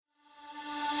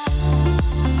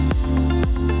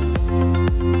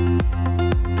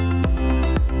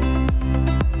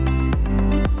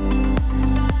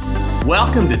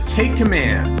Welcome to Take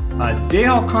Command, a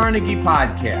Dale Carnegie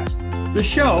podcast, the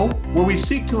show where we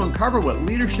seek to uncover what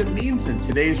leadership means in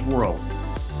today's world.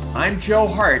 I'm Joe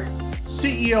Hart,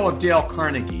 CEO of Dale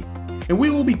Carnegie, and we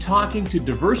will be talking to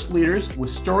diverse leaders with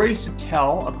stories to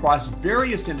tell across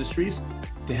various industries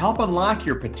to help unlock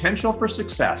your potential for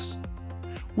success.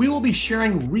 We will be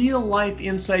sharing real-life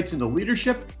insights into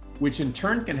leadership, which in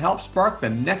turn can help spark the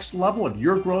next level of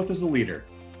your growth as a leader.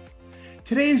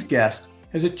 Today's guest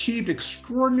has achieved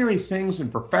extraordinary things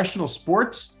in professional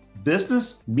sports,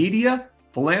 business, media,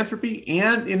 philanthropy,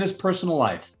 and in his personal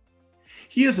life.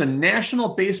 He is a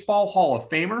National Baseball Hall of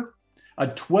Famer, a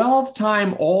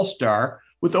 12-time All-Star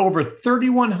with over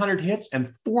 3,100 hits and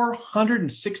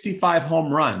 465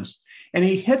 home runs, and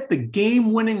he hit the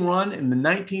game-winning run in the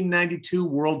 1992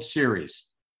 World Series.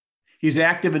 He's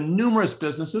active in numerous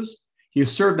businesses. He has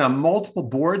served on multiple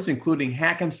boards, including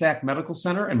Hackensack Medical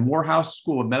Center and Morehouse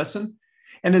School of Medicine,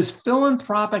 and his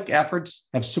philanthropic efforts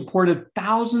have supported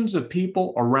thousands of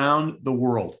people around the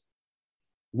world.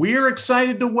 We are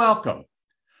excited to welcome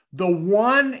the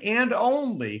one and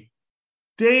only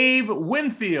Dave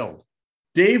Winfield.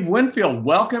 Dave Winfield,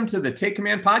 welcome to the Take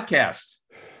Command podcast.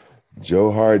 Joe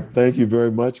Hart, thank you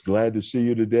very much. Glad to see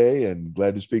you today and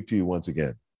glad to speak to you once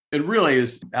again. It really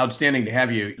is outstanding to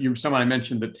have you. You're someone I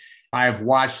mentioned that I've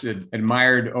watched and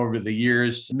admired over the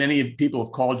years. Many people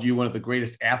have called you one of the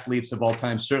greatest athletes of all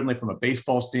time. Certainly from a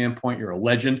baseball standpoint, you're a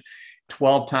legend.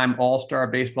 12-time All-Star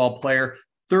baseball player,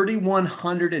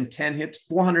 3,110 hits,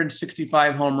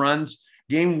 465 home runs,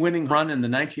 game-winning run in the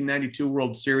 1992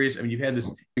 World Series. I mean, you've had this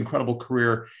incredible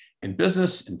career in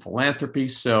business and philanthropy.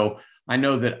 So I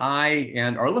know that I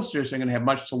and our listeners are going to have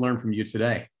much to learn from you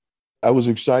today. I was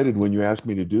excited when you asked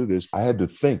me to do this. I had to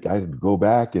think. I had to go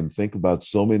back and think about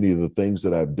so many of the things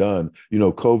that I've done. You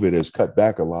know, COVID has cut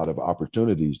back a lot of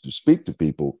opportunities to speak to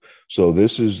people. So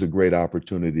this is a great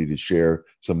opportunity to share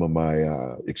some of my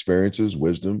experiences,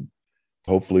 wisdom,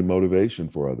 hopefully motivation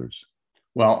for others.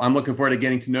 Well, I'm looking forward to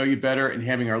getting to know you better and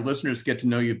having our listeners get to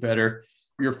know you better.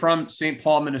 You're from St.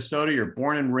 Paul, Minnesota. You're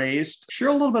born and raised. Share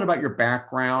a little bit about your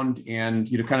background and,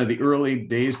 kind of the early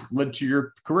days that led to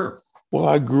your career. Well,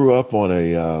 I grew up on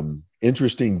a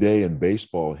interesting day in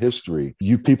baseball history.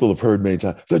 You people have heard many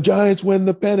times, the Giants win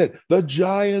the pennant, the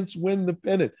Giants win the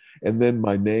pennant. And then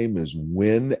my name is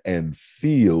Win and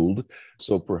Field.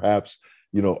 So perhaps,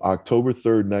 October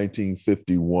 3rd,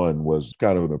 1951 was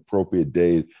kind of an appropriate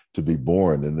day to be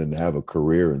born and then have a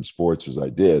career in sports as I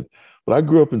did. But I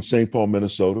grew up in St. Paul,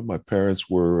 Minnesota. My parents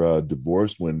were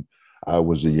divorced when I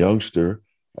was a youngster.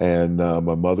 And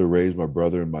my mother raised my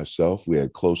brother and myself. We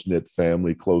had close-knit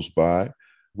family close by.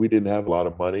 We didn't have a lot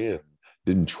of money and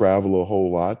didn't travel a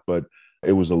whole lot, but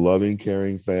it was a loving,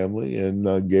 caring family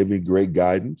and gave me great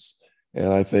guidance.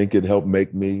 And I think it helped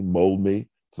mold me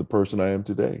to the person I am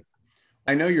today.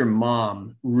 I know your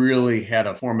mom really had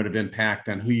a formative impact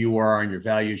on who you are and your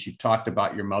values. You talked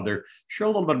about your mother. Share a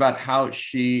little bit about how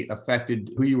she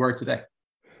affected who you are today.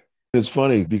 It's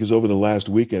funny because over the last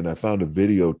weekend, I found a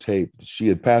videotape. She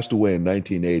had passed away in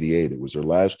 1988. It was her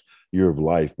last year of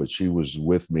life, but she was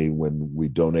with me when we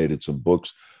donated some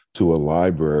books to a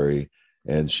library,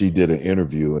 and she did an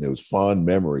interview, and it was fond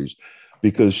memories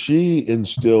because she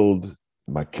instilled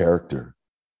my character,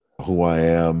 who I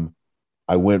am.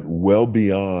 I went well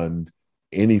beyond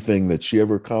anything that she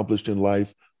ever accomplished in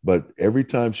life, but every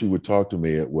time she would talk to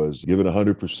me, it was give it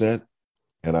 100%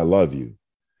 and I love you.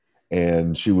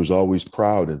 And she was always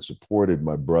proud and supported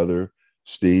my brother,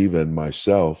 Steve, and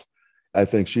myself. I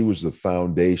think she was the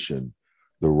foundation,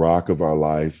 the rock of our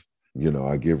life.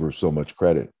 I give her so much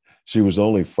credit. She was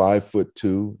only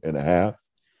 5'2.5",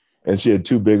 and she had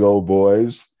two big old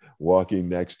boys walking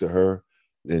next to her.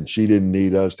 And she didn't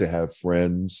need us to have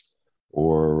friends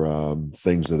or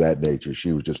things of that nature.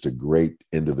 She was just a great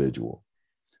individual.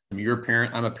 You're a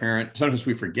parent, I'm a parent. Sometimes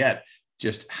we forget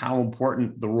just how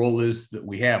important the role is that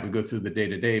we have. We go through the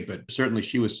day-to-day, but certainly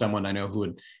she was someone I know who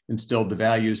had instilled the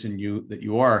values in you that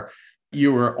you are.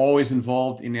 You were always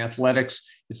involved in athletics.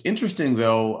 It's interesting,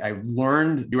 though, I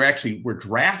learned you actually were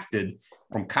drafted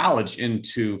from college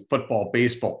into football,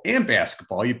 baseball, and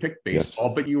basketball. You picked baseball,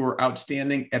 yes, but you were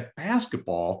outstanding at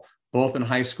basketball, both in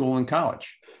high school and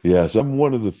college. Yes, I'm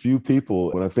one of the few people.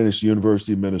 When I finished the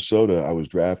University of Minnesota, I was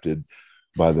drafted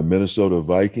by the Minnesota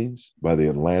Vikings, by the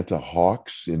Atlanta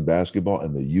Hawks in basketball,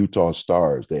 and the Utah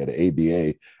Stars. They had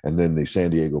ABA, and then the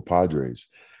San Diego Padres.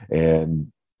 And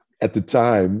at the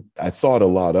time, I thought a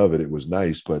lot of it. It was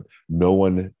nice, but no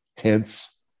one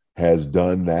hence has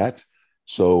done that.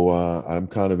 So I'm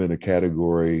kind of in a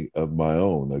category of my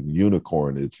own, a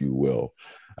unicorn, if you will.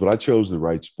 But I chose the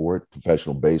right sport,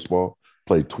 professional baseball,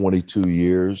 played 22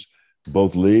 years,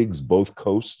 both leagues, both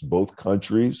coasts, both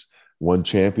countries, won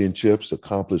championships,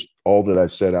 accomplished all that I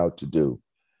set out to do.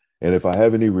 And if I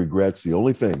have any regrets, the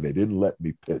only thing, they didn't let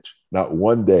me pitch, not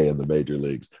one day in the major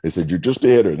leagues. They said, you're just a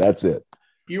hitter. That's it.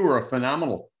 You were a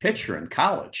phenomenal pitcher in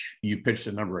college. You pitched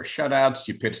a number of shutouts.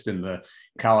 You pitched in the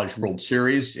College World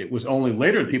Series. It was only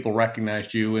later that people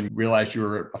recognized you and realized you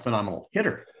were a phenomenal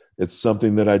hitter. It's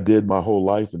something that I did my whole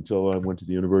life until I went to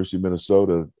the University of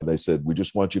Minnesota. And they said, we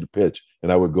just want you to pitch.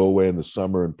 And I would go away in the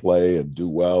summer and play and do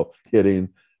well hitting.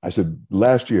 I said,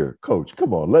 last year, coach,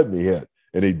 come on, let me hit.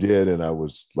 And he did. And I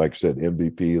was, like I said,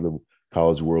 MVP of the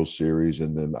College World Series.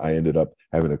 And then I ended up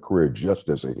having a career just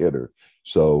as a hitter.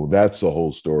 So that's the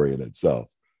whole story in itself.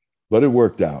 But it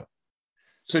worked out.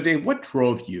 So, Dave, what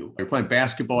drove you? You're playing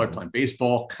basketball, you're playing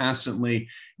baseball constantly.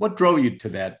 What drove you to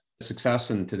that success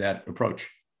and to that approach?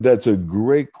 That's a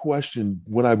great question.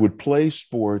 When I would play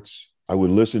sports, I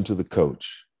would listen to the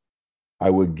coach.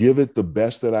 I would give it the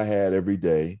best that I had every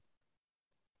day.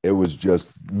 It was just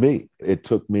me. It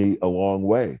took me a long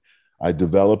way. I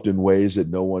developed in ways that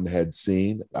no one had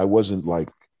seen. I wasn't like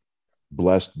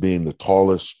blessed being the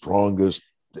tallest, strongest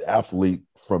athlete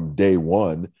from day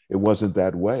one. It wasn't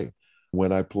that way.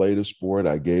 When I played a sport,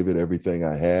 I gave it everything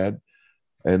I had,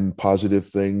 and positive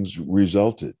things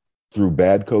resulted through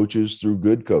bad coaches, through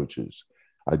good coaches.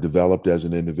 I developed as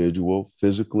an individual,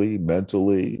 physically,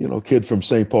 mentally. Kid from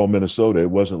St. Paul, Minnesota.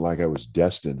 It wasn't like I was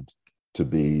destined to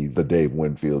be the Dave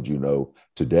Winfield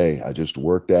today. I just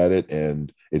worked at it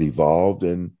and it evolved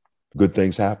and good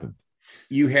things happened.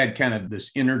 You had kind of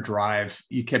this inner drive.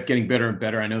 You kept getting better and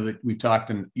better. I know that we've talked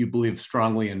and you believe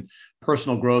strongly in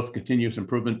personal growth, continuous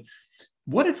improvement.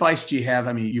 What advice do you have?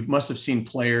 I mean, you must have seen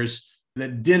players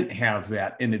that didn't have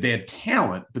that and they had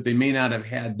talent, but they may not have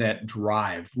had that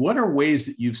drive. What are ways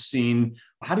that you've seen?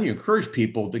 How do you encourage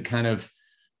people to kind of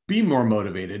be more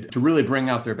motivated, to really bring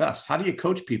out their best? How do you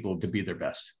coach people to be their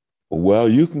best? Well,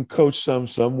 you can coach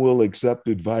some will accept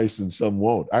advice and some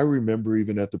won't. I remember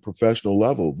even at the professional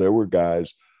level, there were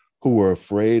guys who were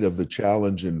afraid of the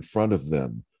challenge in front of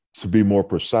them. To be more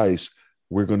precise,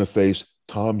 we're going to face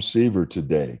Tom Seaver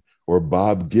today or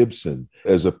Bob Gibson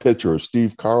as a pitcher or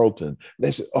Steve Carlton. And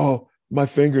they said, oh, my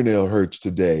fingernail hurts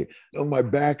today. Oh, my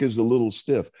back is a little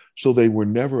stiff. So they were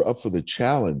never up for the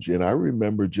challenge. And I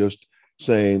remember just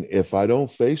saying, if I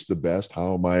don't face the best,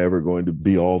 how am I ever going to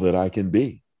be all that I can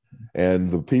be?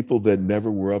 And the people that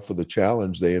never were up for the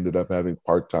challenge, they ended up having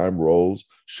part-time roles,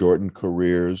 shortened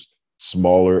careers,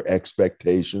 smaller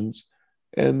expectations,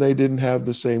 and they didn't have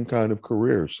the same kind of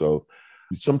career. So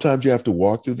sometimes you have to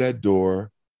walk through that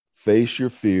door, face your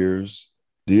fears,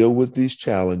 deal with these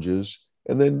challenges,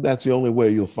 and then that's the only way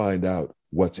you'll find out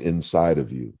what's inside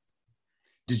of you.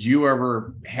 Did you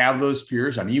ever have those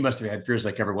fears? I mean, you must have had fears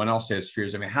like everyone else has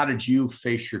fears. I mean, how did you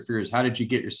face your fears? How did you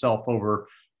get yourself over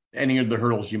any of the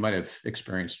hurdles you might have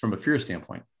experienced from a fear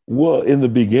standpoint? Well, in the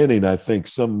beginning, I think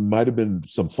some might have been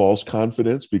some false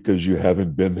confidence because you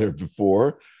haven't been there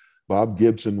before. Bob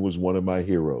Gibson was one of my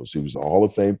heroes. He was a Hall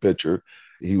of Fame pitcher.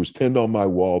 He was pinned on my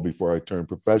wall before I turned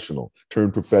professional.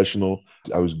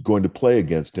 I was going to play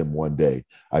against him one day.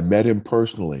 I met him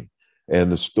personally in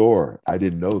the store. I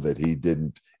didn't know that he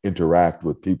didn't interact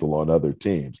with people on other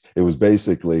teams. It was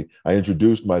basically, I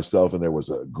introduced myself and there was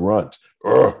a grunt.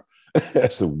 Urgh. I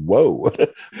said, whoa.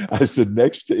 I said,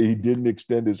 he didn't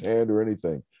extend his hand or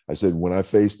anything. I said, when I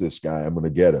face this guy, I'm going to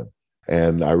get him.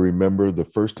 And I remember the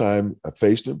first time I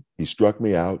faced him, he struck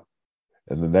me out.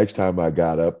 And the next time I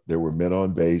got up, there were men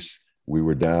on base. We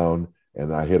were down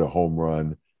and I hit a home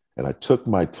run. And I took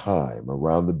my time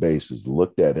around the bases,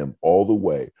 looked at him all the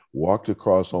way, walked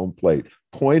across home plate,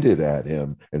 pointed at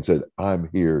him and said, I'm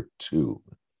here too.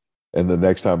 And the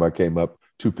next time I came up,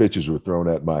 2 pitches were thrown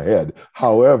at my head.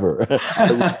 However,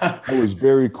 I was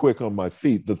very quick on my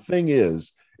feet. The thing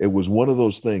is, it was one of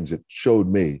those things that showed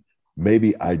me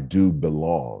maybe I do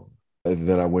belong. And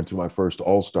then I went to my first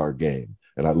All-Star game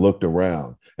and I looked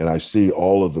around and I see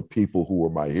all of the people who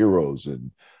were my heroes and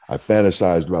I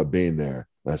fantasized about being there.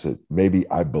 And I said, maybe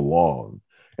I belong.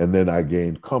 And then I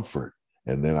gained comfort.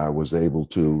 And then I was able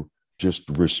to just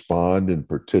respond and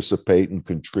participate and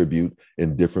contribute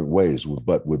in different ways,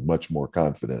 but with much more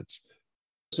confidence.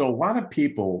 So a lot of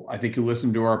people, I think, who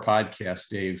listen to our podcast,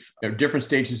 Dave, at different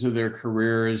stages of their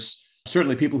careers,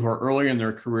 certainly people who are earlier in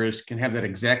their careers can have that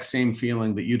exact same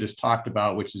feeling that you just talked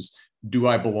about, which is, do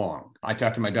I belong? I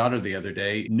talked to my daughter the other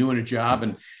day, new in a job,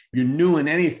 and you're new in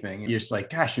anything. You're just like,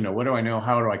 gosh, what do I know?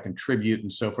 How do I contribute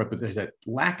and so forth? But there's that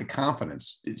lack of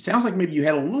confidence. It sounds like maybe you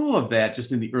had a little of that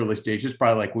just in the early stages,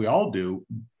 probably like we all do.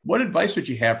 What advice would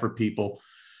you have for people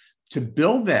to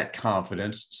build that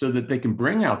confidence so that they can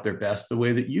bring out their best the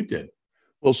way that you did?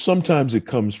 Well, sometimes it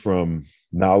comes from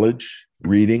knowledge,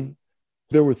 reading.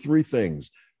 There were three things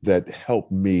that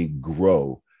helped me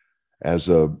grow as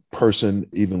a person.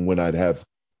 Even when I'd have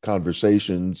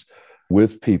conversations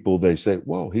with people, they say,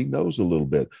 "Whoa, he knows a little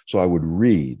bit." So I would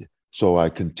read. So I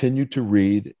continued to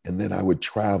read, and then I would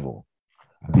travel.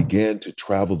 I began to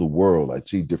travel the world. I'd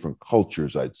see different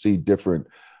cultures. I'd see different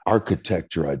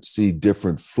architecture. I'd see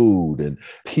different food and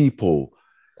people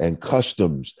and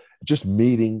customs, just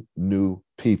meeting new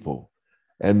people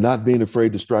and not being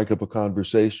afraid to strike up a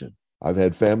conversation. I've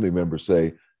had family members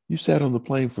say, "You sat on the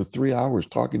plane for 3 hours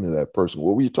talking to that person.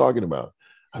 What were you talking about?"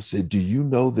 I said, "Do you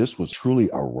know this was truly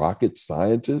a rocket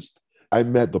scientist?" I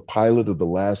met the pilot of the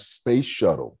last space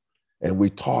shuttle and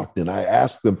we talked, and I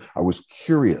asked them, I was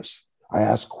curious. I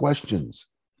asked questions.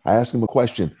 I asked him a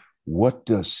question: what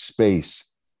does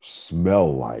space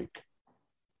smell like?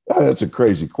 Oh, that's a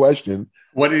crazy question.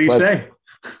 What did he But say?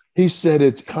 he said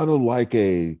it's kind of like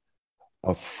a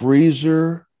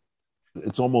freezer.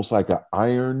 It's almost like an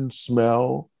iron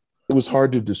smell. It was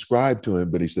hard to describe to him,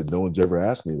 but he said, "No one's ever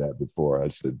asked me that before." I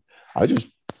said, "I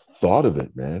just thought of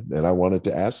it, man, and I wanted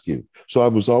to ask you." So I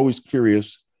was always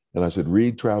curious. And I said,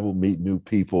 read, travel, meet new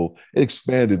people. It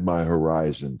expanded my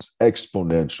horizons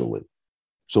exponentially.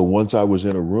 So once I was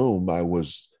in a room, I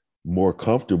was more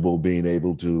comfortable being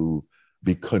able to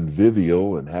be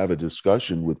convivial and have a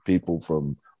discussion with people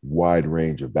from wide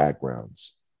range of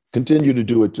backgrounds. Continue to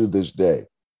do it to this day.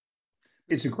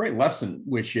 It's a great lesson,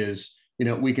 which is,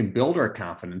 we can build our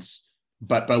confidence,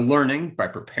 but by learning, by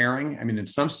preparing. I mean, in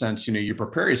some sense, you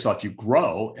prepare yourself, you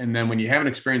grow. And then when you have an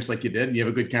experience like you did, and you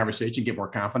have a good conversation, get more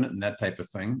confident and that type of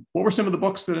thing. What were some of the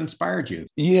books that inspired you?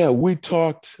 Yeah, we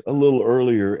talked a little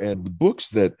earlier, and the books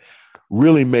that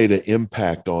really made an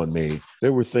impact on me,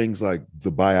 there were things like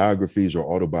the biographies or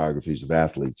autobiographies of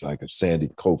athletes, like a Sandy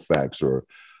Koufax or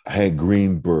Hank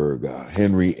Greenberg,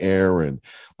 Henry Aaron.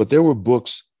 But there were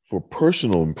books for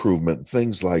personal improvement,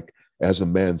 things like As a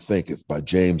Man Thinketh by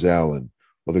James Allen,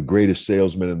 or The Greatest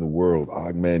Salesman in the World,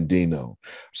 Og Mandino,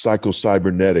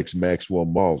 Psycho-Cybernetics, Maxwell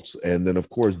Maltz, and then, of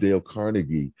course, Dale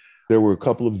Carnegie. There were a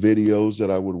couple of videos that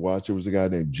I would watch. There was a guy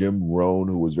named Jim Rohn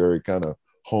who was very kind of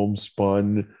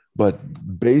homespun, but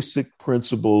basic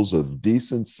principles of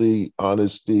decency,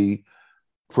 honesty,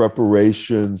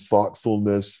 preparation,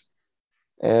 thoughtfulness.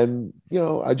 And,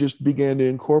 I just began to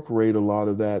incorporate a lot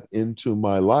of that into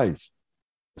my life.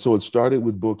 So it started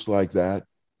with books like that.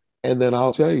 And then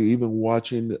I'll tell you, even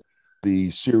watching the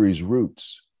series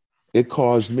Roots, it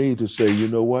caused me to say, you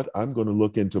know what? I'm going to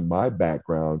look into my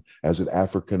background as an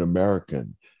African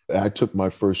American. I took my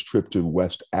first trip to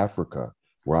West Africa,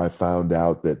 where I found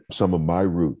out that some of my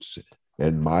roots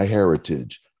and my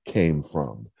heritage came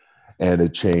from. And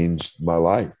it changed my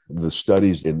life. The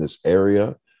studies in this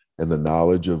area and the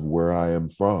knowledge of where I am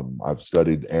from. I've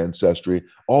studied ancestry.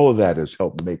 All of that has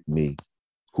helped make me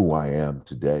who I am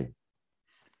today.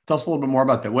 Tell us a little bit more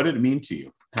about that. What did it mean to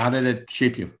you? How did it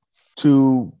shape you?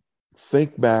 To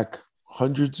think back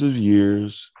hundreds of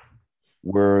years,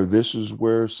 where this is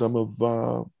where some of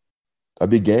I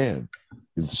began,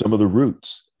 some of the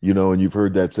roots, and you've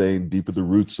heard that saying, deeper the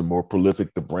roots, the more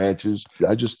prolific the branches.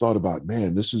 I just thought about,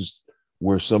 man, this is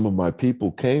where some of my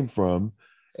people came from.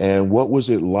 And what was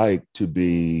it like to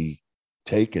be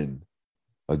taken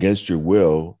against your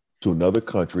will to another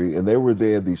country? And they were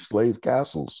there, these slave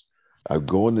castles. I'd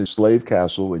go in the slave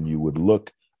castle and you would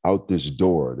look out this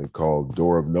door they called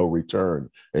Door of No Return,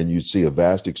 and you'd see a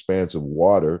vast expanse of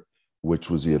water, which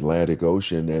was the Atlantic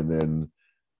Ocean. And then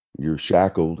you're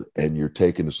shackled and you're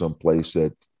taken to some place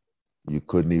that you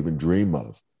couldn't even dream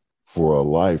of, for a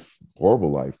life, horrible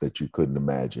life that you couldn't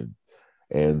imagine.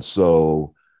 And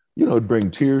so, it'd bring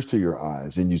tears to your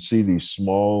eyes, and you see these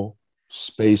small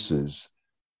spaces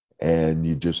and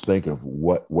you just think of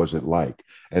what was it like.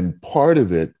 And part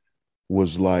of it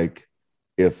was like,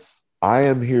 if I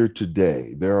am here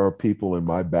today, there are people in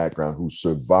my background who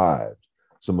survived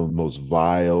some of the most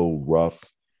vile, rough,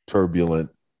 turbulent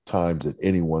times that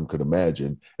anyone could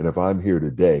imagine. And if I'm here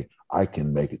today, I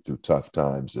can make it through tough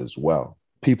times as well.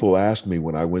 People asked me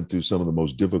when I went through some of the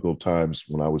most difficult times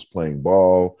when I was playing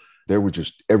ball, there were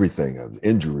just everything,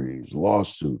 injuries,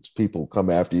 lawsuits, people come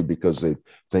after you because they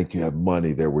think you have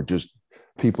money. There were just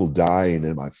people dying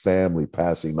in my family,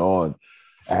 passing on,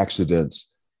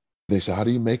 accidents. They said, how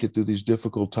do you make it through these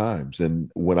difficult times?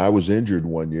 And when I was injured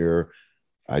one year,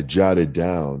 I jotted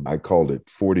down, I called it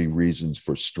 40 Reasons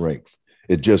for Strength.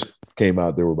 It just came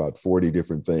out. There were about 40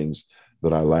 different things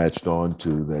that I latched on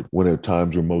to, that when at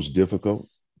times were most difficult,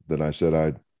 that I said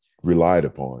I relied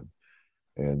upon.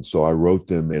 And so I wrote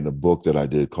them in a book that I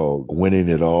did called Winning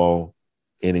It All,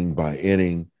 Inning by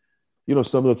Inning.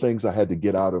 some of the things I had to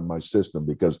get out of my system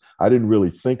because I didn't really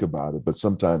think about it. But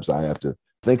sometimes I have to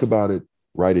think about it,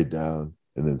 write it down,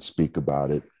 and then speak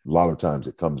about it. A lot of times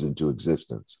it comes into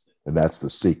existence. And that's the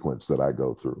sequence that I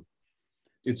go through.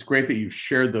 It's great that you've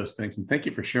shared those things. And thank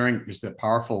you for sharing just that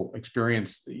powerful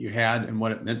experience that you had and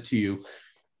what it meant to you.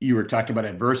 You were talking about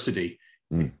adversity.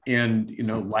 And,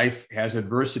 life has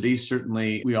adversity.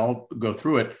 Certainly, we all go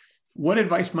through it. What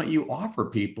advice might you offer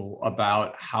people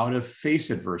about how to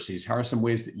face adversities? How are some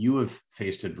ways that you have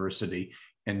faced adversity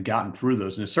and gotten through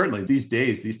those? And certainly these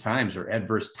days, these times are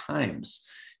adverse times,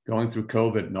 going through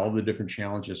COVID and all the different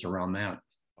challenges around that.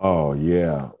 Oh,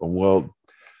 yeah. Well,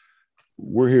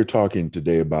 we're here talking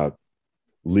today about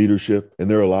leadership, and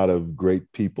there are a lot of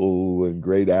great people and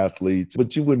great athletes,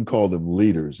 but you wouldn't call them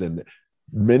leaders. And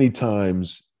many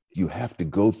times you have to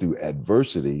go through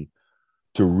adversity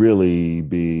to really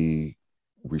be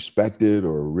respected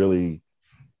or really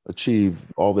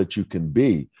achieve all that you can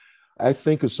be. I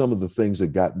think of some of the things that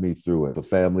got me through it: the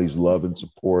family's love and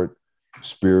support,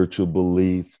 spiritual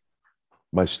belief,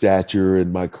 my stature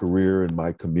in my career and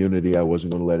my community. I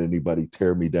wasn't going to let anybody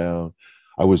tear me down.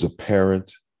 I was a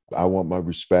parent. I want my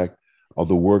respect. All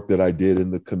the work that I did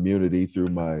in the community through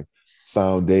my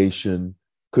foundation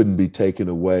couldn't be taken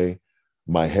away.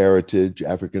 My heritage,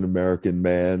 African-American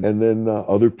man, and then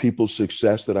other people's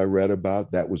success that I read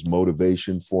about, that was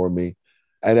motivation for me.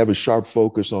 I'd have a sharp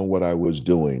focus on what I was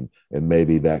doing, and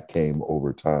maybe that came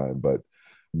over time. But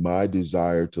my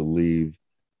desire to leave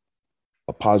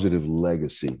a positive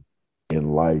legacy in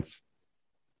life,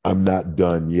 I'm not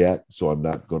done yet, so I'm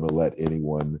not going to let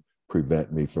anyone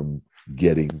prevent me from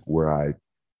getting where I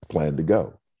plan to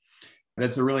go.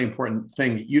 That's a really important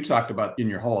thing you talked about in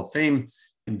your Hall of Fame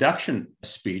induction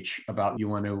speech about you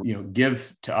want to,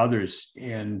 give to others,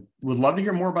 and would love to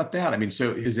hear more about that. I mean,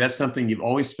 so is that something you've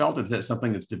always felt? Is that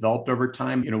something that's developed over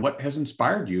time? What has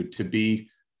inspired you to be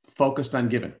focused on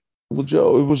giving? Well,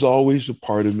 Joe, it was always a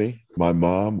part of me. My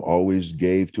mom always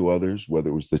gave to others, whether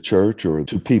it was the church or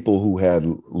to people who had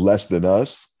less than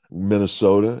us.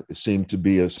 Minnesota seemed to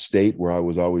be a state where I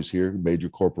was always here. Major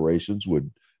corporations would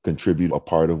contribute a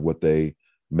part of what they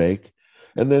make.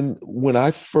 And then when I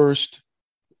first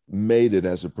made it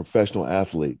as a professional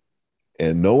athlete,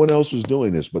 and no one else was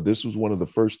doing this, but this was one of the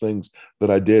first things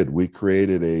that I did. We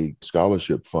created a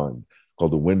scholarship fund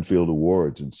called the Winfield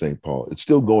Awards in St. Paul. It's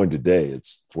still going today.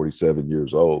 It's 47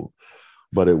 years old,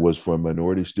 but it was for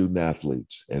minority student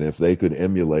athletes. And if they could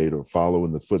emulate or follow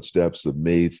in the footsteps of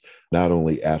me, not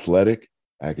only athletic,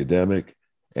 academic,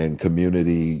 and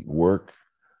community work,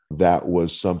 that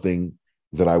was something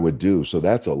that I would do. So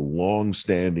that's a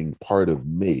long-standing part of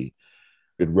me.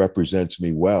 It represents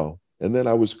me well. And then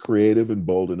I was creative and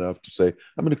bold enough to say,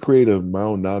 I'm going to create my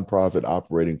own nonprofit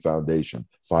operating foundation,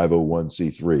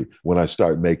 501c3, when I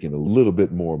start making a little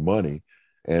bit more money.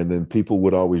 And then people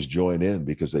would always join in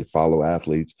because they follow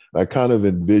athletes. I kind of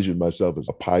envisioned myself as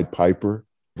a Pied Piper.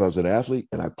 If I was an athlete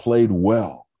and I played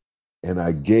well and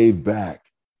I gave back,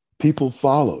 people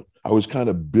followed. I was kind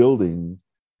of building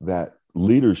that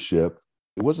leadership.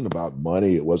 It wasn't about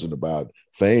money. It wasn't about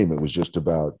fame. It was just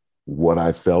about what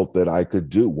I felt that I could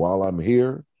do while I'm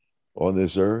here on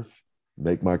this earth,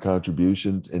 make my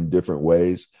contributions in different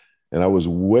ways. And I was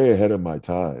way ahead of my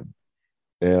time.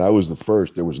 And I was the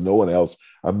first. There was no one else.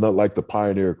 I'm not like the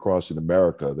pioneer across in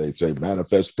America. They say,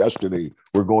 manifest destiny.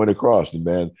 We're going across. And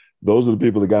man, those are the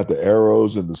people that got the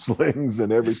arrows and the slings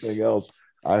and everything else.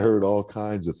 I heard all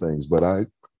kinds of things, but I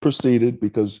proceeded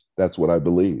because that's what I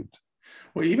believed.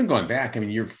 Well, even going back, I mean,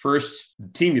 your first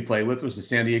team you played with was the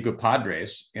San Diego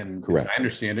Padres. And Correct. As I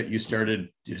understand it, you started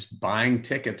just buying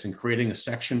tickets and creating a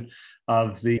section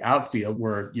of the outfield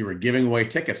where you were giving away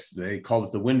tickets. They called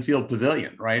it the Winfield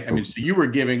Pavilion, right? I mean, so you were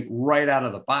giving right out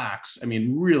of the box. I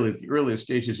mean, really the earliest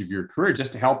stages of your career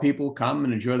just to help people come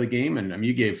and enjoy the game. And I mean,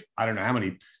 you gave, I don't know how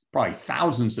many, probably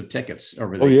thousands of tickets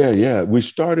over there. Oh, yeah. We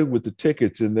started with the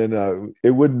tickets, and then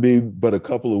it wouldn't be but a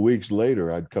couple of weeks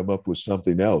later, I'd come up with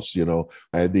something else.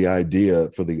 I had the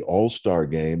idea for the All-Star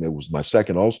game. It was my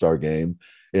second All-Star game,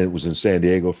 and it was in San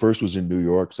Diego. First was in New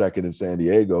York, second in San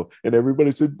Diego. And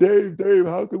everybody said, Dave,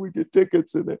 how can we get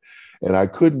tickets in it? And I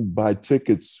couldn't buy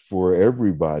tickets for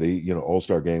everybody.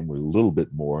 All-Star game was a little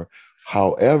bit more.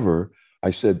 However,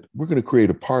 I said, we're going to create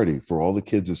a party for all the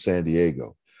kids in San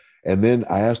Diego. And then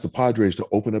I asked the Padres to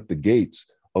open up the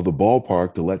gates of the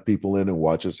ballpark to let people in and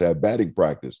watch us have batting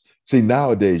practice. See,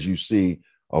 nowadays you see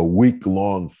a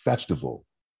week-long festival.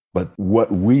 But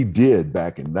what we did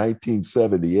back in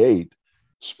 1978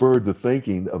 spurred the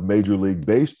thinking of Major League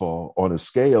Baseball on a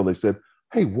scale. They said,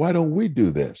 hey, why don't we do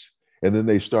this? And then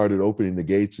they started opening the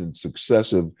gates in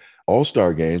successive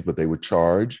All-Star games, but they would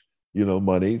charge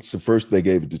money. So first they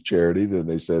gave it to charity, then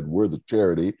they said, we're the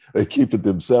charity. They keep it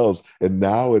themselves. And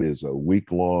now it is a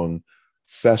week-long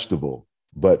festival.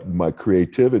 But my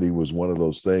creativity was one of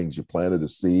those things. You planted a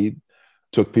seed,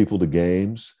 took people to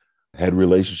games, had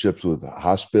relationships with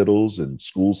hospitals and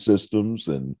school systems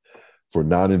and for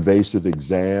non-invasive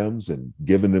exams and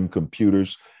giving them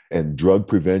computers and drug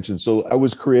prevention. So I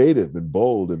was creative and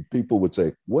bold, and people would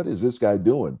say, what is this guy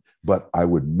doing? But I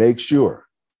would make sure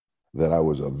that I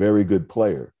was a very good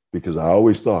player, because I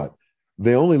always thought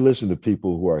they only listen to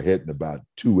people who are hitting about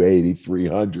 280,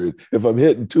 300. If I'm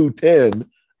hitting 210,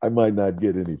 I might not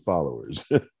get any followers.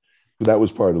 That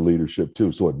was part of leadership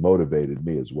too. So it motivated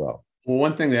me as well. Well,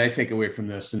 one thing that I take away from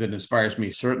this and that inspires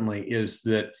me certainly is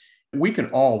that we can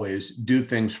always do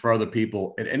things for other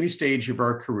people at any stage of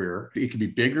our career. It can be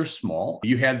big or small.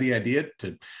 You had the idea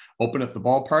to open up the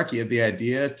ballpark. You had the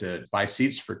idea to buy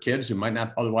seats for kids who might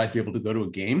not otherwise be able to go to a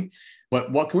game.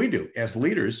 But what can we do as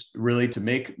leaders really to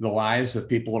make the lives of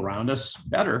people around us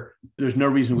better? There's no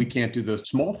reason we can't do the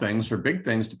small things or big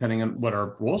things depending on what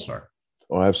our roles are.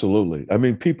 Oh, absolutely. I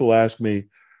mean, people ask me,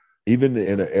 even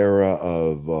in an era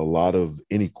of a lot of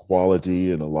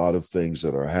inequality and a lot of things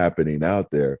that are happening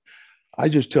out there, I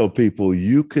just tell people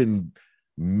you can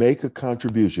make a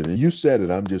contribution. And you said it,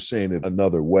 I'm just saying it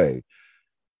another way.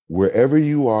 Wherever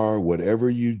you are, whatever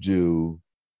you do,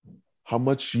 how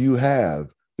much you have,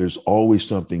 there's always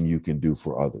something you can do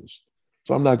for others.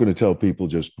 So I'm not going to tell people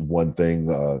just one thing,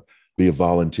 be a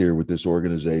volunteer with this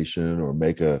organization or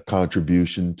make a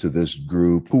contribution to this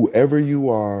group. Whoever you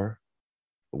are,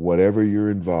 whatever you're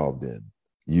involved in,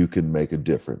 you can make a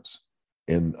difference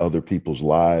in other people's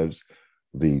lives,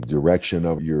 the direction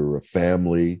of your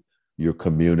family, your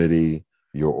community,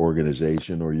 your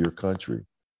organization, or your country.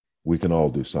 We can all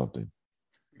do something.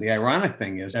 The ironic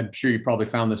thing is, I'm sure you probably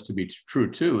found this to be true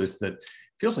too, is that it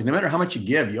feels like no matter how much you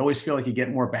give, you always feel like you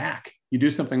get more back. You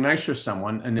do something nice for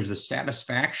someone and there's a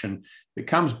satisfaction that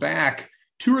comes back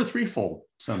 2 or 3-fold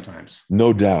sometimes.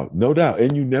 No doubt, no doubt.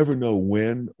 And you never know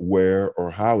when, where,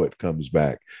 or how it comes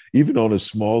back. Even on a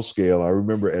small scale, I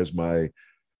remember as my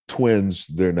twins,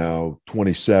 they're now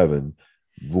 27,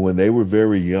 when they were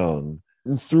very young,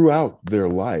 and throughout their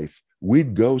life,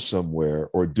 we'd go somewhere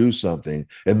or do something,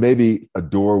 and maybe a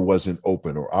door wasn't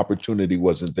open or opportunity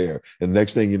wasn't there. And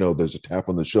next thing you know, there's a tap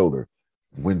on the shoulder.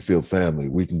 Winfield family,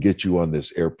 we can get you on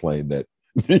this airplane that,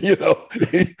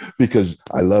 because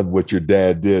I love what your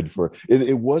dad did for it.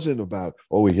 It wasn't about,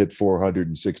 oh, he hit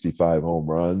 465 home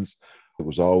runs. It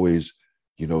was always,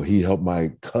 he helped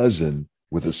my cousin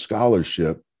with a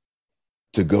scholarship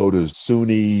to go to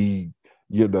SUNY,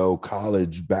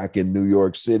 college back in New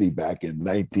York City back in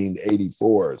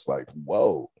 1984. It's like,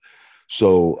 whoa.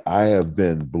 So I have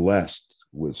been blessed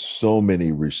with so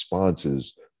many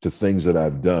responses to things that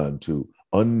I've done to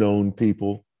unknown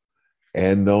people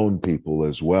and known people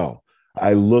as well.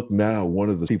 I look now, one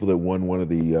of the people that won one of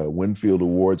the Winfield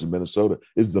Awards in Minnesota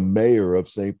is the mayor of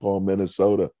St. Paul,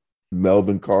 Minnesota,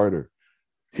 Melvin Carter.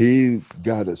 He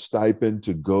got a stipend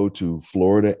to go to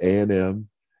Florida A&M.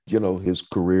 His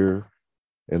career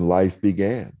and life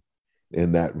began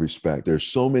in that respect. There's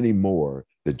so many more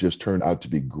that just turned out to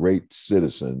be great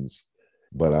citizens,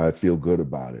 but I feel good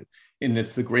about it. And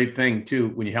it's the great thing too,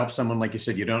 when you help someone, like you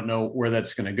said, you don't know where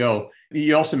that's going to go.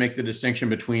 You also make the distinction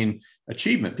between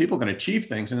achievement. People can achieve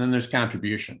things, and then there's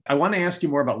contribution. I want to ask you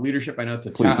more about leadership. I know it's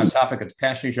a topic that's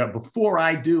passionate about. Before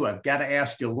I do, I've got to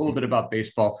ask you a little bit about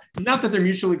baseball. Not that they're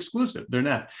mutually exclusive. They're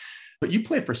not. But you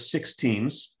played for 6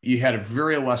 teams. You had a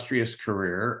very illustrious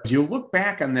career. As you look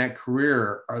back on that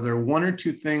career, are there 1 or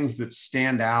 2 things that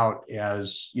stand out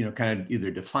as, kind of either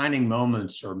defining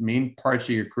moments or main parts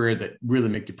of your career that really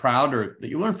make you proud or that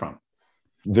you learn from?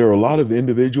 There are a lot of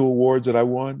individual awards that I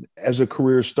won. As a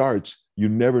career starts, you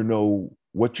never know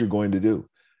what you're going to do.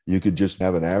 You could just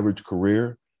have an average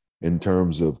career in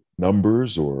terms of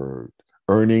numbers or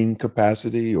earning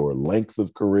capacity or length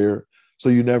of career. So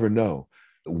you never know.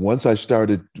 Once I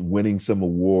started winning some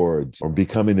awards or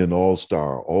becoming an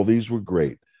all-star, all these were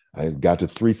great. I got to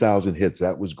 3,000 hits.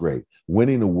 That was great.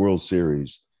 Winning a World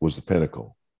Series was the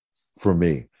pinnacle for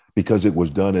me because it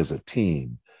was done as a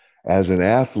team. As an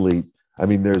athlete, I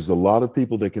mean, there's a lot of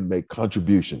people that can make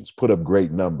contributions, put up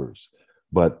great numbers.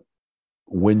 But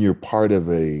when you're part of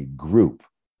a group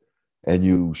and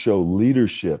you show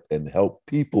leadership and help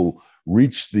people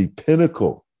reach the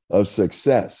pinnacle of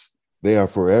success, they are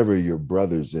forever your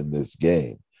brothers in this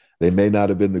game. They may not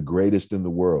have been the greatest in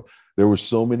the world. There were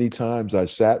so many times I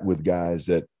sat with guys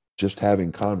that just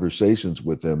having conversations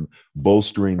with them,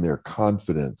 bolstering their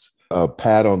confidence, a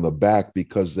pat on the back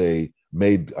because they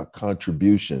made a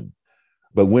contribution.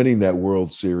 But winning that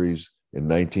World Series in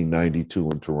 1992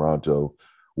 in Toronto,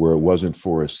 where it wasn't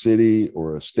for a city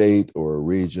or a state or a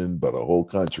region, but a whole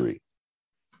country.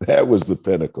 That was the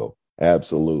pinnacle.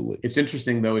 Absolutely. It's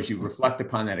interesting, though, as you reflect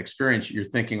upon that experience, you're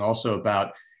thinking also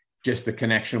about just the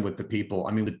connection with the people.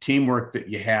 I mean, the teamwork that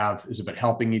you have is about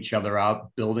helping each other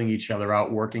out, building each other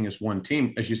out, working as one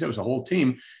team. As you said, it was a whole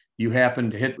team. You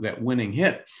happened to hit that winning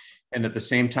hit. And at the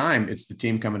same time, it's the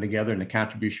team coming together and the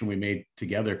contribution we made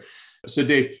together. So,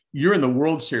 Dave, you're in the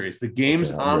World Series. The game's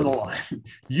on the line.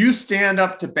 You stand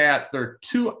up to bat. There are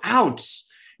 2 outs.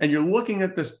 And you're looking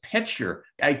at this pitcher.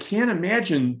 I can't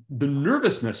imagine the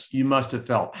nervousness you must have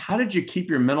felt. How did you keep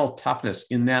your mental toughness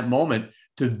in that moment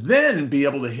to then be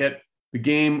able to hit the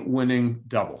game-winning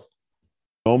double?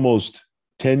 Almost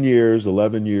 10 years,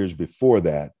 11 years before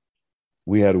that,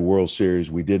 we had a World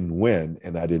Series. We didn't win,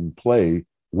 and I didn't play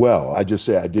well. I just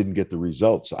say I didn't get the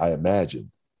results I imagined.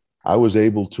 I was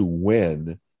able to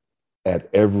win at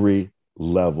every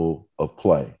level of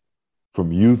play,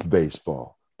 from youth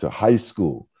baseball to high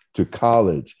school, to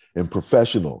college and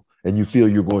professional, and you feel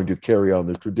you're going to carry on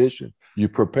the tradition. You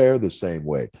prepare the same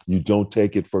way. You don't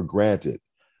take it for granted.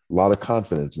 A lot of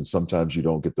confidence, and sometimes you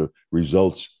don't get the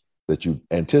results that you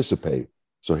anticipate.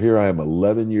 So here I am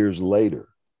 11 years later,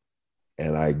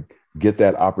 and I get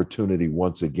that opportunity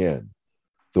once again.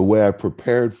 The way I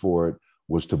prepared for it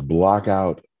was to block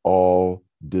out all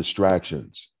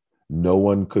distractions. No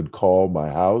one could call my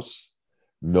house.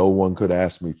 No one could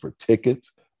ask me for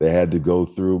tickets. They had to go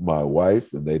through my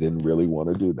wife, and they didn't really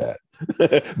want to do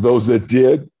that. Those that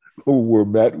did, who were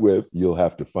met with, you'll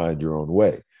have to find your own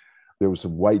way. There was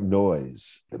some white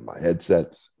noise in my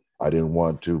headsets. I didn't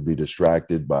want to be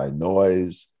distracted by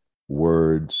noise,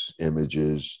 words,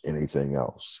 images, anything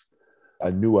else. I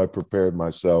knew I prepared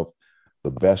myself the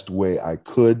best way I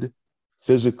could,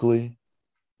 physically,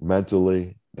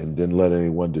 mentally, and didn't let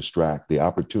anyone distract. The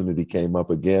opportunity came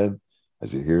up again. I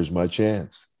said, here's my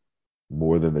chance.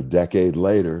 More than a decade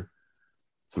later,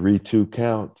 3-2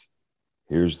 count.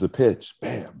 Here's the pitch.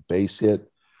 Bam, base hit.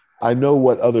 I know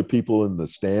what other people in the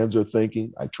stands are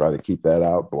thinking. I try to keep that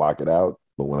out, block it out.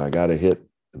 But when I got a hit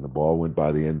and the ball went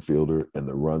by the infielder and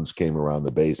the runs came around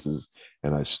the bases,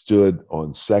 and I stood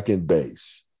on second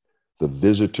base, the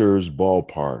visitors'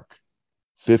 ballpark,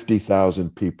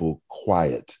 50,000 people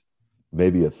quiet,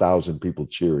 maybe 1,000 people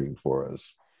cheering for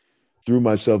us. Threw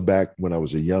myself back when I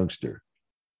was a youngster.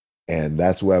 And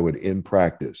that's where I would end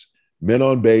practice. Men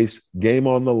on base, game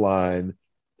on the line,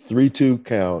 3-2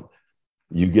 count,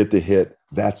 you get the hit.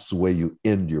 That's the way you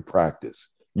end your practice.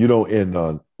 You don't end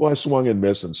on, well, I swung and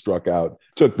missed and struck out,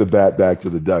 took the bat back to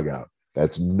the dugout.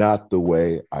 That's not the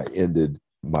way I ended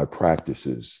my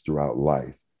practices throughout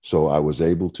life. So I was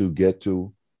able to get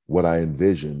to what I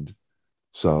envisioned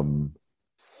some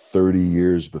 30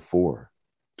 years before,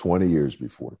 20 years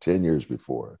before, 10 years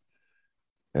before.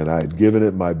 And I had given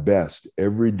it my best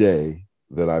every day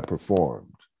that I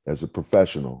performed as a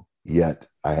professional, yet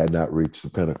I had not reached the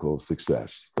pinnacle of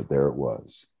success, but there it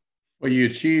was. Well, you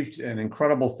achieved an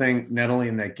incredible thing, not only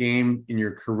in that game, in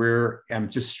your career.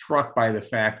 I'm just struck by the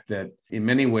fact that in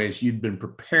many ways, you'd been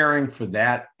preparing for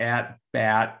that at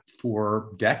bat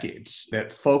for decades,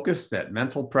 that focus, that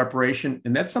mental preparation.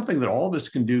 And that's something that all of us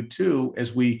can do too,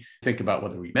 as we think about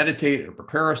whether we meditate or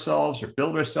prepare ourselves or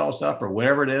build ourselves up or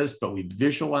whatever it is, but we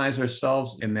visualize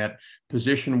ourselves in that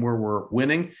position where we're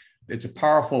winning. It's a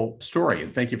powerful story.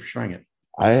 And thank you for sharing it.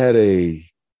 I had a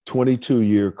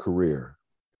 22-year career.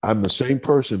 I'm the same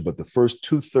person, but the first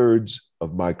 2/3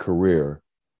 of my career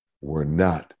were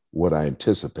not what I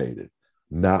anticipated,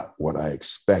 not what I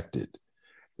expected.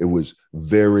 It was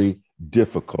very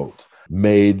difficult,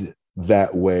 made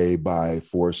that way by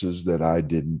forces that I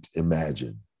didn't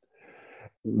imagine.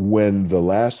 When the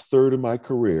last third of my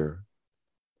career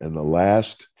and the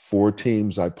last 4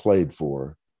 teams I played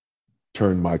for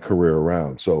turned my career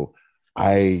around. So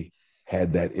I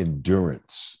had that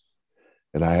endurance.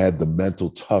 And I had the mental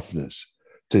toughness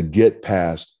to get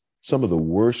past some of the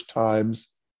worst times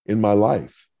in my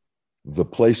life, the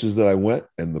places that I went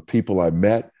and the people I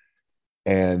met,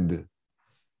 and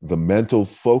the mental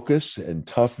focus and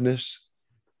toughness.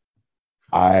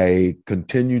 I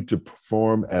continued to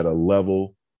perform at a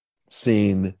level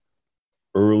seen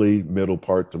early, middle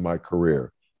part of my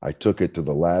career. I took it to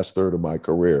the last third of my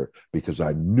career because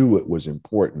I knew it was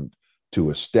important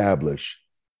to establish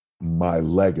my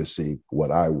legacy,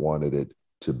 what I wanted it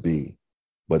to be.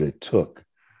 But it took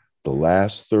the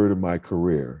last third of my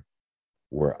career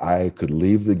where I could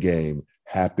leave the game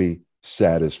happy,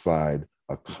 satisfied,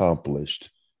 accomplished.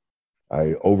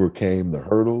 I overcame the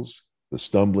hurdles, the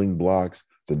stumbling blocks,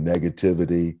 the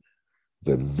negativity,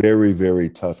 the very,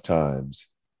 very tough times.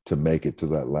 to make it to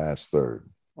that last third.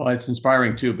 Well, it's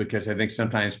inspiring too, because I think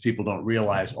sometimes people don't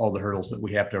realize all the hurdles that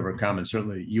we have to overcome. And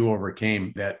certainly you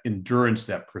overcame that. Endurance,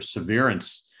 that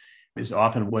perseverance is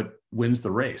often what wins the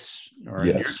race, or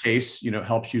in your case,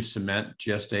 helps you cement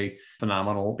just a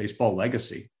phenomenal baseball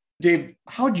legacy. Dave,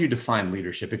 how would you define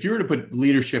leadership? If you were to put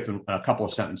leadership in a couple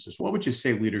of sentences, what would you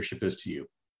say leadership is to you?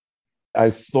 I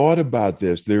thought about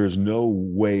this. There is no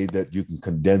way that you can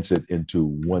condense it into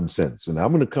one sentence. And I'm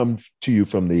going to come to you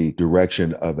from the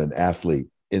direction of an athlete.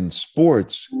 In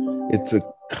sports, it's a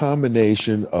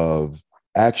combination of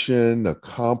action,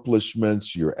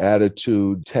 accomplishments, your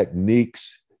attitude,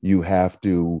 techniques. You have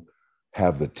to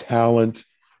have the talent,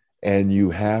 and you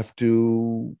have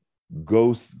to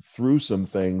go through some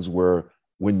things where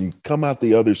when you come out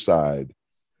the other side,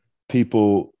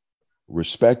 people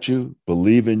respect you,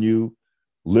 believe in you,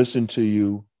 listen to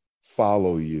you,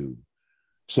 follow you.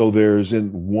 So there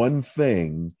isn't one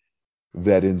thing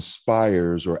that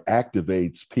inspires or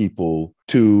activates people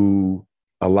to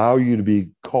allow you to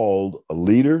be called a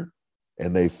leader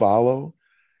and they follow.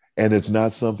 And it's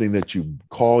not something that you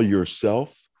call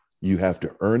yourself. You have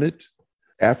to earn it.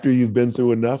 After you've been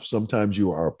through enough, sometimes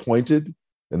you are appointed.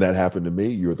 And that happened to me.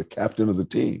 You're the captain of the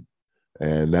team.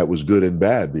 And that was good and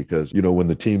bad because, when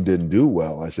the team didn't do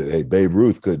well, I said, hey, Babe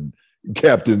Ruth couldn't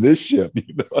captain this ship.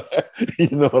 You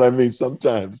know what I mean?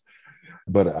 Sometimes.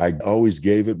 But I always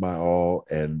gave it my all,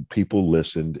 and people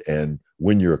listened. And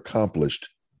when you're accomplished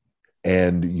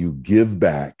and you give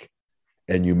back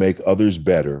and you make others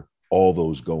better, all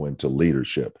those go into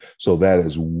leadership. So that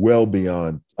is well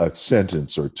beyond a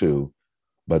sentence or two,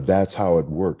 but that's how it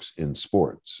works in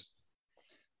sports.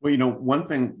 Well, one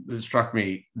thing that struck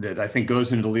me that I think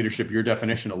goes into leadership, your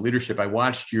definition of leadership, I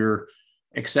watched your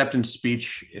acceptance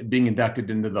speech being inducted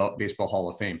into the Baseball Hall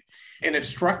of Fame. And it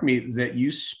struck me that you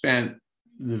spent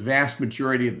the vast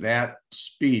majority of that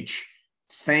speech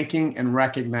thanking and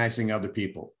recognizing other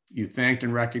people. You thanked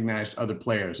and recognized other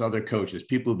players, other coaches,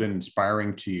 people who've been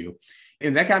inspiring to you.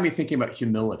 And that got me thinking about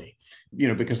humility,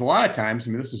 because a lot of times,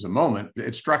 this is a moment,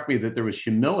 it struck me that there was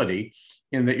humility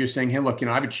in that you're saying, hey, look,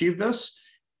 I've achieved this.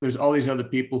 There's all these other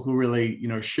people who really,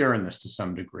 share in this to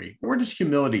some degree. Where does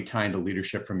humility tie into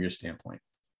leadership from your standpoint?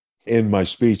 In my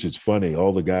speech, it's funny,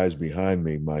 all the guys behind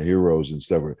me, my heroes and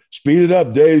stuff, were, speed it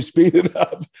up, Dave, speed it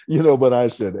up. But I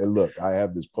said, hey, look, I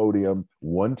have this podium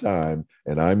one time,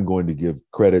 and I'm going to give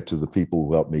credit to the people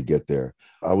who helped me get there.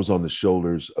 I was on the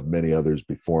shoulders of many others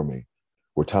before me,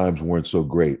 where times weren't so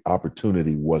great.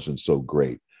 Opportunity wasn't so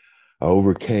great. I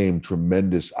overcame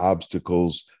tremendous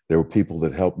obstacles. There were people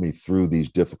that helped me through these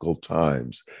difficult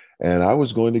times, and I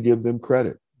was going to give them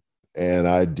credit. And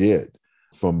I did.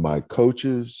 From my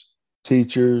coaches,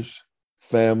 teachers,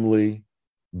 family,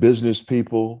 business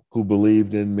people who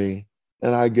believed in me.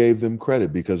 And I gave them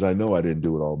credit because I know I didn't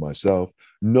do it all myself.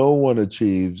 No one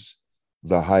achieves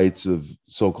the heights of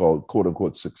so-called quote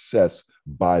unquote success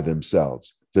by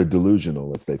themselves. They're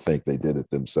delusional if they think they did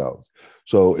it themselves.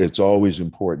 So it's always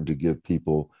important to give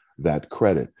people that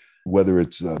credit, whether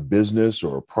it's a business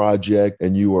or a project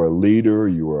and you are a leader,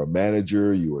 you are a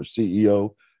manager, you are a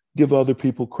CEO, give other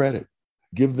people credit.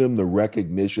 Give them the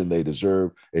recognition they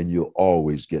deserve, and you'll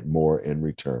always get more in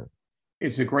return.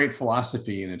 It's a great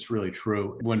philosophy, and it's really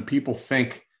true. When people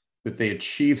think that they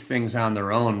achieve things on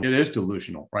their own, it is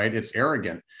delusional, right? It's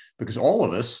arrogant because all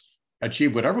of us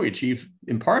achieve whatever we achieve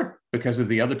in part because of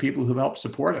the other people who help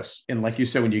support us. And like you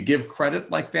said, when you give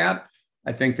credit like that,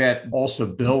 I think that also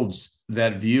builds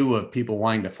that view of people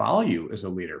wanting to follow you as a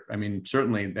leader.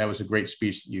 Certainly that was a great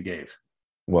speech that you gave.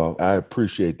 Well, I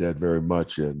appreciate that very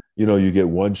much. And, you get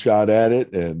one shot at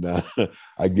it, and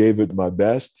I gave it my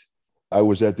best. I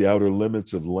was at the outer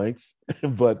limits of length,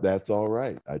 but that's all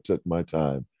right. I took my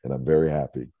time, and I'm very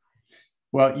happy.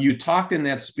 Well, you talked in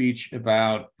that speech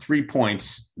about 3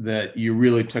 points that you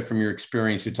really took from your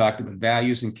experience. You talked about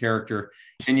values and character,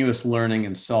 continuous learning,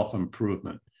 and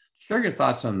self-improvement. Share your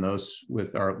thoughts on those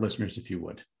with our listeners, if you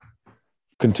would.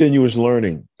 Continuous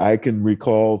learning. I can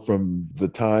recall from the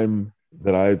time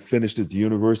that I finished at the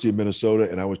University of Minnesota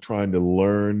and I was trying to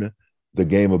learn the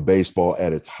game of baseball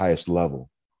at its highest level.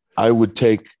 I would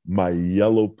take my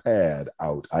yellow pad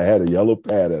out. I had a yellow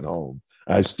pad at home.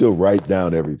 I still write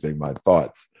down everything, my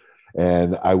thoughts.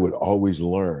 And I would always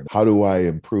learn. How do I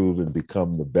improve and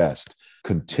become the best?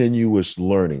 Continuous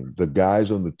learning. The guys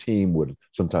on the team would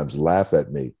sometimes laugh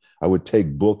at me. I would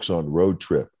take books on road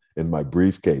trip in my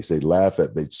briefcase. They'd laugh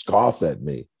at me, scoff at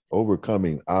me,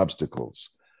 overcoming obstacles.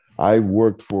 I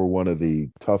worked for one of the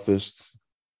toughest,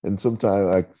 and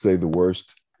sometimes I say the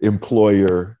worst,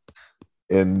 employer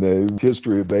in the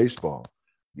history of baseball.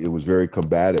 It was very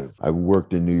combative. I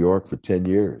worked in New York for 10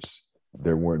 years.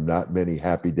 There were not many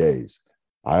happy days.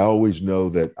 I always know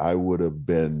that I would have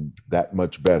been that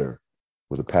much better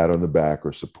with a pat on the back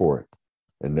or support,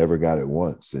 and never got it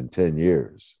once in 10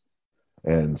 years.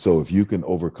 And so if you can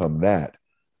overcome that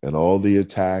and all the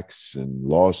attacks and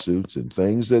lawsuits and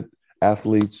things that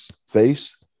athletes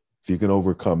face, if you can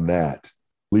overcome that,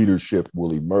 leadership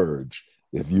will emerge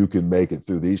if you can make it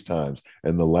through these times.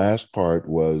 And the last part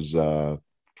was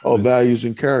values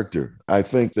and character. I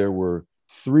think there were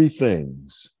three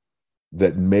things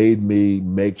that made me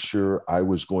make sure I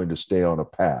was going to stay on a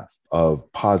path of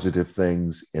positive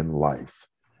things in life.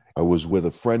 I was with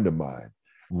a friend of mine.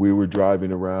 We were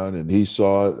driving around and he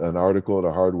saw an article at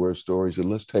a hardware store. He said,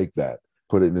 let's take that,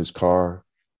 put it in his car.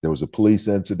 There was a police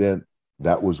incident.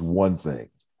 That was one thing,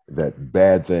 that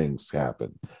bad things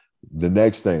happened. The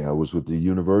next thing, I was with the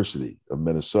University of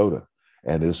Minnesota,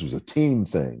 and this was a team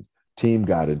thing. Team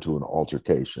got into an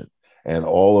altercation, and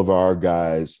all of our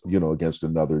guys, against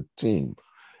another team.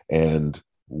 And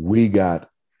we got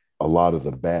a lot of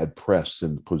the bad press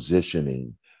and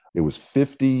positioning. It was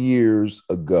 50 years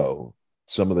ago.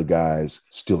 Some of the guys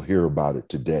still hear about it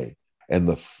today. And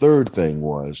the third thing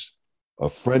was a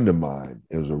friend of mine,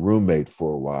 it was a roommate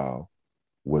for a while,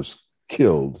 was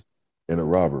killed in a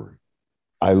robbery.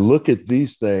 I look at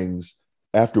these things.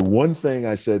 After one thing,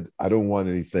 I said, I don't want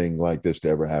anything like this to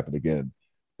ever happen again.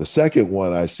 The second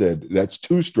one, I said, that's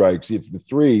two strikes. If the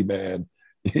three, man,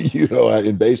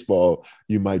 in baseball,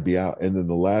 you might be out. And then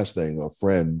the last thing, a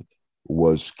friend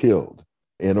was killed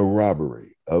in a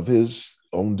robbery of his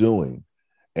own doing.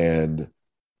 And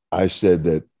I said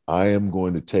that I am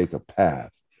going to take a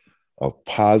path, a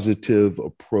positive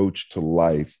approach to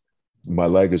life. My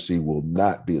legacy will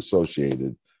not be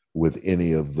associated with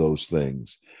any of those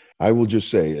things. I will just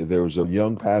say there was a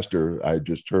young pastor I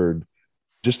just heard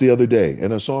just the other day,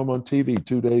 and I saw him on TV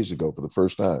 2 days ago for the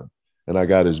first time. And I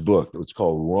got his book. It's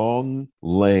called Wrong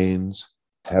Lanes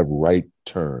Have Right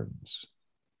Turns.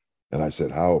 And I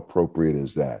said, how appropriate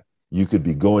is that? You could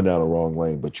be going down a wrong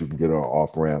lane, but you can get on an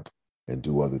off ramp and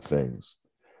do other things.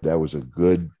 That was a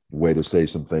good way to say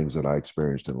some things that I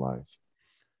experienced in life.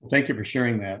 Thank you for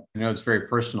sharing that. I know it's very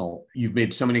personal. You've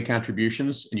made so many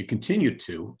contributions and you continue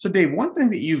to. So Dave, one thing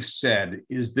that you've said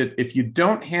is that if you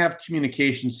don't have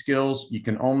communication skills, you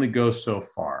can only go so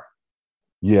far.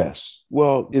 Yes.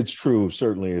 Well, it's true.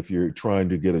 Certainly, if you're trying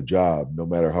to get a job, no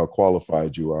matter how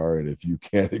qualified you are, and if you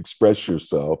can't express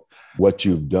yourself, what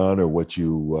you've done or what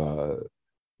you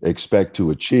expect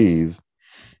to achieve,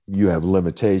 you have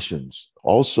limitations.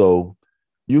 Also,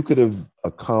 you could have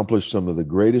accomplished some of the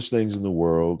greatest things in the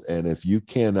world. And if you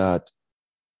cannot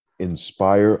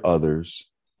inspire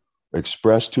others,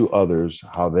 express to others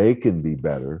how they can be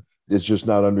better, it's just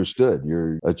not understood.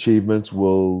 Your achievements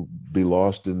will be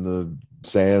lost in the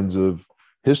sands of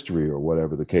history or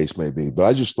whatever the case may be. But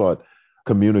I just thought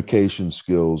communication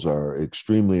skills are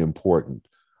extremely important.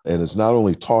 And it's not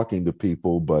only talking to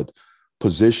people, but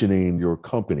positioning your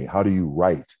company. How do you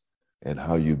write and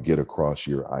how you get across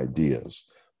your ideas?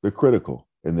 They're critical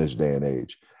in this day and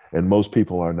age. And most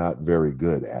people are not very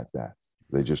good at that.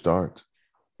 They just aren't.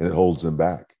 And it holds them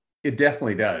back. It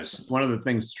definitely does. One of the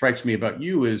things that strikes me about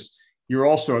you is you're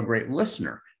also a great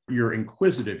listener. You're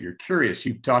inquisitive. You're curious.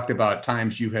 You've talked about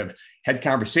times you have had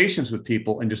conversations with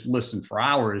people and just listened for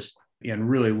hours and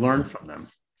really learn from them.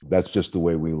 That's just the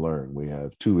way we learn. We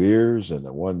have two ears and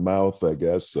one mouth, I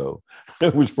guess. So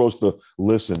we're supposed to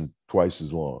listen twice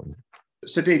as long.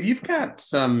 So Dave, you've got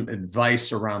some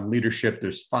advice around leadership.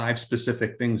 There's 5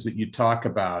 specific things that you talk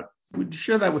about. Would you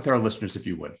share that with our listeners if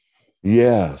you would?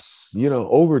 Yes.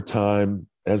 Over time,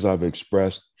 as I've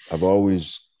expressed, I've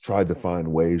always tried to find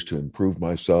ways to improve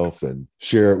myself and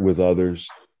share it with others.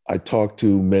 I talk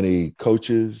to many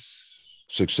coaches,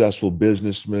 successful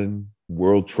businessmen,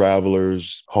 world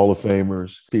travelers, Hall of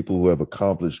Famers, people who have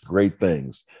accomplished great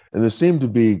things. And there seemed to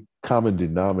be common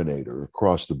denominator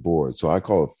across the board. So I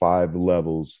call it 5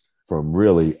 levels from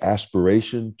really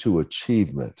aspiration to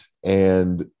achievement.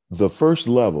 And the first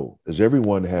level is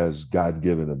everyone has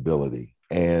God-given ability.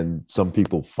 And some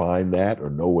people find that or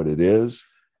know what it is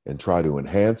and try to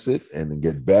enhance it and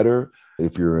get better.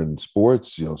 If you're in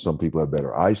sports, some people have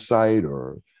better eyesight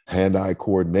or hand-eye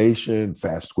coordination,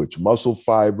 fast twitch muscle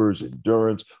fibers,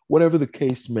 endurance, whatever the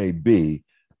case may be,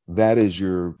 that is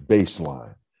your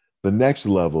baseline. The next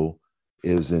level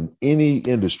is in any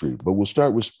industry, but we'll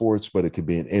start with sports, but it could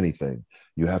be in anything.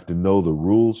 You have to know the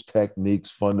rules,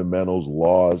 techniques, fundamentals,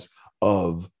 laws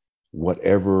of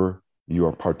whatever you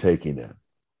are partaking in.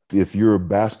 If you're a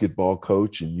basketball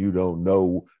coach and you don't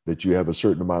know that you have a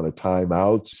certain amount of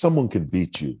timeouts, someone can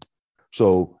beat you.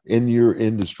 So in your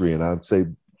industry, and I'd say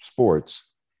sports,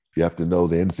 You have to know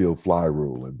the infield fly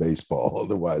rule in baseball.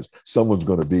 Otherwise, someone's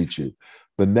going to beat you.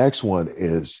 The next one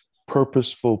is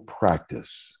purposeful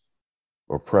practice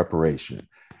or preparation.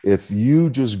 If you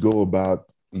just go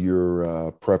about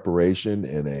your preparation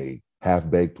in a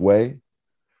half-baked way,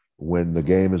 when the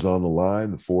game is on the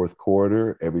line, the fourth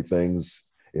quarter, everything's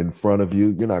in front of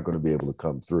you, you're not going to be able to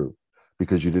come through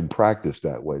because you didn't practice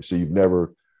that way. So you've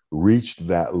never reached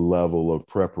that level of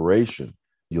preparation.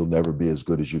 You'll never be as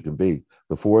good as you can be.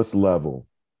 The fourth level,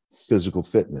 physical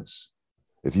fitness.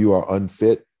 If you are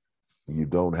unfit, you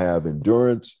don't have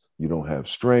endurance, you don't have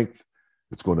strength,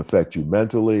 it's going to affect you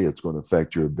mentally, it's going to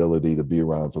affect your ability to be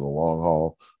around for the long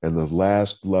haul. And the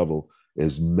last level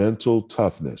is mental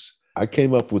toughness. I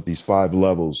came up with these 5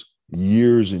 levels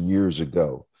years and years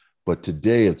ago, but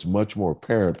today it's much more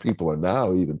apparent. People are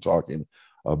now even talking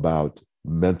about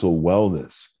mental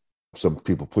wellness. Some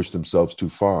people push themselves too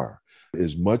far.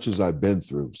 As much as I've been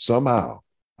through, somehow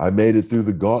I made it through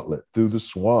the gauntlet, through the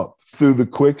swamp, through the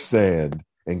quicksand,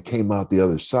 and came out the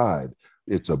other side.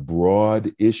 It's a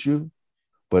broad issue,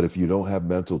 but if you don't have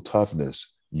mental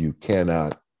toughness, you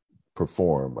cannot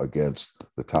perform against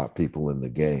the top people in the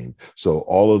game. So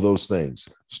all of those things,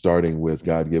 starting with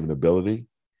God-given ability,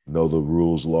 know the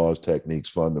rules, laws, techniques,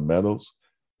 fundamentals,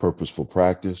 purposeful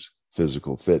practice,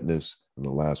 physical fitness, and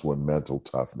the last one, mental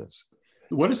toughness.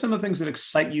 What are some of the things that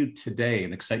excite you today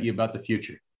and excite you about the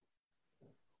future?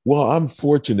 Well, I'm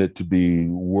fortunate to be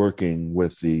working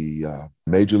with the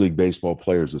Major League Baseball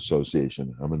Players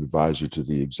Association. I'm an advisor to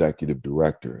the executive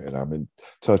director, and I'm in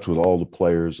touch with all the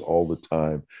players all the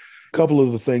time. A couple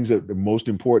of the things that are most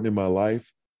important in my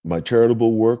life, my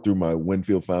charitable work through my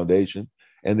Winfield Foundation,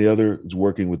 and the other is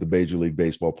working with the Major League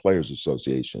Baseball Players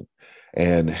Association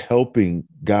and helping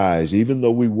guys. Even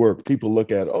though we work, people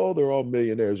look at, oh, they're all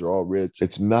millionaires, they're all rich.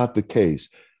 It's not the case.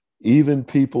 Even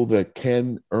people that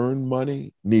can earn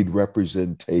money need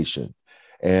representation.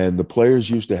 And the players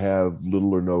used to have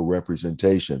little or no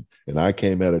representation. And I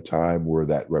came at a time where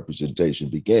that representation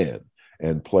began.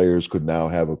 And players could now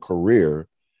have a career.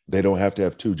 They don't have to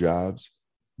have 2 jobs.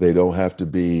 They don't have to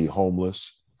be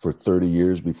homeless for 30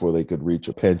 years before they could reach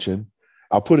a pension.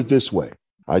 I'll put it this way.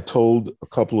 I told a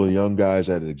couple of young guys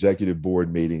at an executive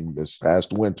board meeting this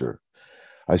past winter,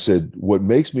 I said, what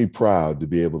makes me proud to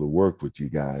be able to work with you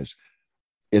guys,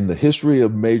 in the history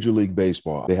of Major League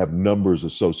Baseball, they have numbers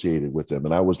associated with them.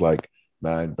 And I was like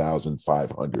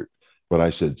 9,500. But I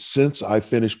said, since I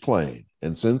finished playing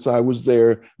and since I was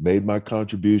there, made my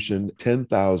contribution,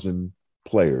 10,000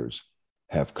 players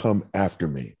have come after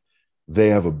me. They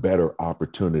have a better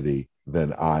opportunity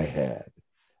than I had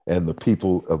and the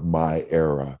people of my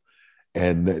era.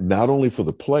 And not only for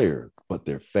the player, but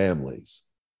their families.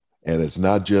 And it's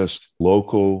not just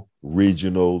local,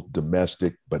 regional,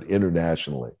 domestic, but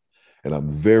internationally. And I'm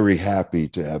very happy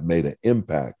to have made an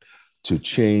impact to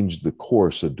change the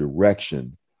course, a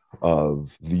direction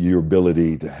of your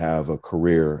ability to have a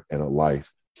career and a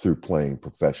life through playing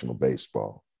professional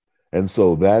baseball. And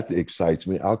so that excites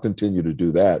me. I'll continue to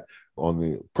do that. On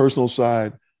the personal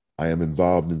side, I am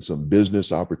involved in some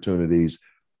business opportunities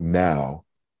now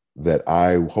that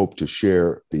I hope to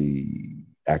share the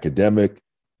academic,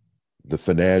 the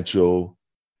financial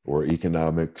or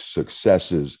economic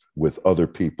successes with other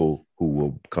people who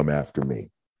will come after me.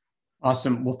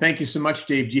 Awesome. Well, thank you so much,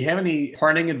 Dave. Do you have any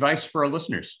parting advice for our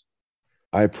listeners?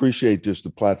 I appreciate just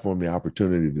the platform, the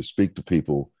opportunity to speak to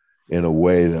people in a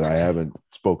way that I haven't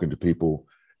spoken to people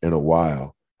in a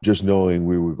while. Just knowing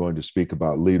we were going to speak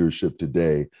about leadership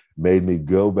today made me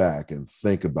go back and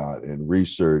think about and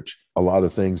research a lot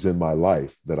of things in my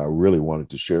life that I really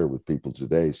wanted to share with people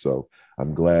today. So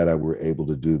I'm glad I were able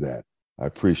to do that. I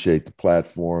appreciate the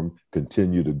platform,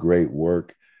 continue the great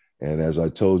work. And as I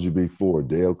told you before,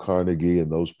 Dale Carnegie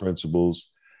and those principles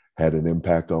had an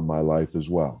impact on my life as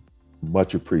well.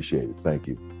 Much appreciated. Thank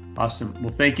you. Awesome.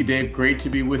 Well, thank you, Dave. Great to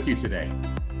be with you today.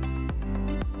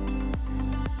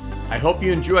 I hope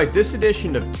you enjoyed this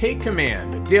edition of Take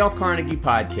Command, a Dale Carnegie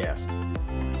podcast.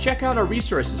 Check out our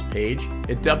resources page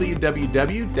at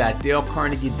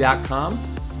www.dalecarnegie.com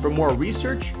for more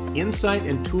research, insight,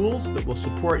 and tools that will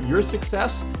support your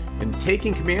success in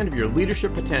taking command of your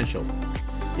leadership potential.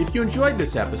 If you enjoyed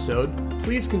this episode,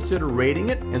 please consider rating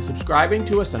it and subscribing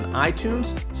to us on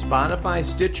iTunes, Spotify,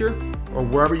 Stitcher, or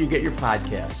wherever you get your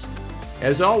podcasts.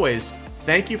 As always,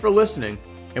 thank you for listening,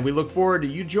 and we look forward to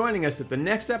you joining us at the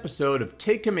next episode of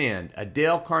Take Command, a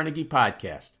Dale Carnegie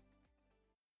podcast.